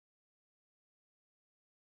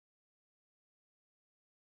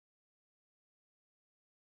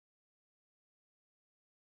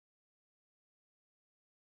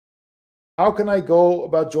how can I go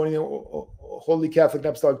about joining the Holy Catholic and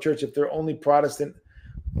Apostolic Church if there are only Protestant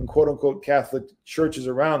and quote unquote Catholic churches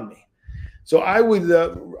around me? So I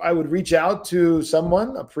would reach out to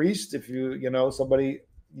someone, a priest, if you know somebody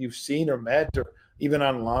you've seen or met, or even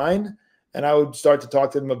online, and I would start to talk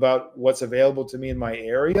to them about what's available to me in my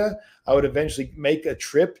area. I would eventually make a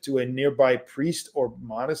trip to a nearby priest or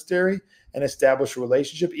monastery and establish a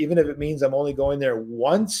relationship, even if it means I'm only going there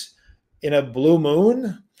once in a blue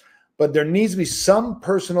moon. But there needs to be some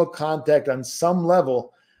personal contact on some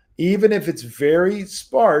level, even if it's very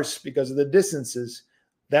sparse because of the distances.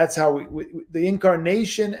 That's how the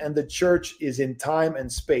incarnation and the church is in time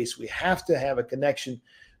and space. We have to have a connection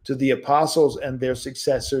to the apostles and their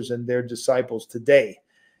successors and their disciples today.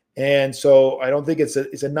 And so I don't think it's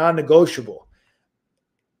a non-negotiable.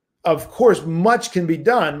 Of course, much can be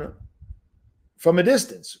done from a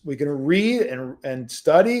distance. We can read and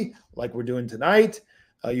study like we're doing tonight.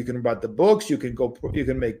 You can read the books. You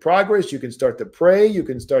can make progress. You can start to pray. You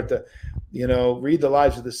can start to, read the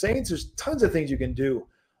lives of the saints. There's tons of things you can do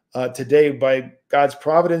today by God's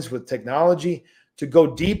providence with technology to go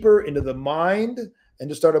deeper into the mind and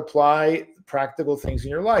to start apply practical things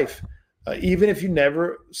in your life. Even if you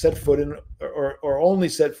never set foot in or only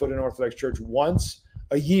set foot in Orthodox Church once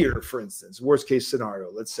a year, for instance, worst case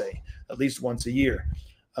scenario, let's say at least once a year.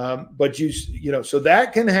 But so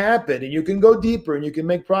that can happen, and you can go deeper and you can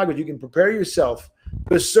make progress. You can prepare yourself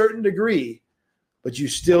to a certain degree, but you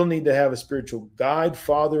still need to have a spiritual guide,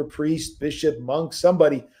 father, priest, bishop, monk,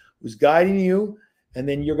 somebody who's guiding you. And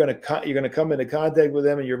then you're going to come into contact with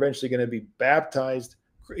them, and you're eventually going to be baptized.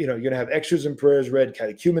 You're going to have exorcism prayers read,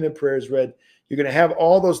 catechumenate prayers read. You're going to have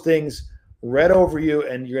all those things read over you,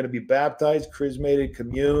 and you're going to be baptized, chrismated,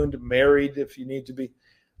 communed, married if you need to be.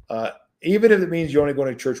 Even if it means you're only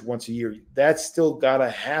going to church once a year, that's still got to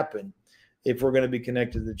happen if we're going to be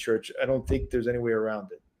connected to the church. I don't think there's any way around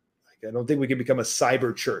it. I don't think we can become a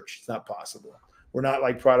cyber church. It's not possible. We're not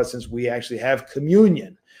like Protestants. We actually have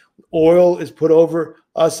communion. Oil is put over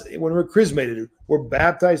us when we're chrismated. We're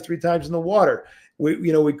baptized 3 times in the water.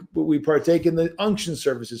 We partake in the unction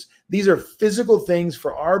services. These are physical things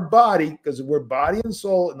for our body because we're body and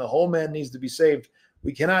soul, and the whole man needs to be saved.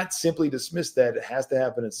 We cannot simply dismiss that. It has to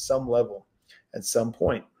happen at some level, at some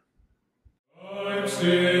point.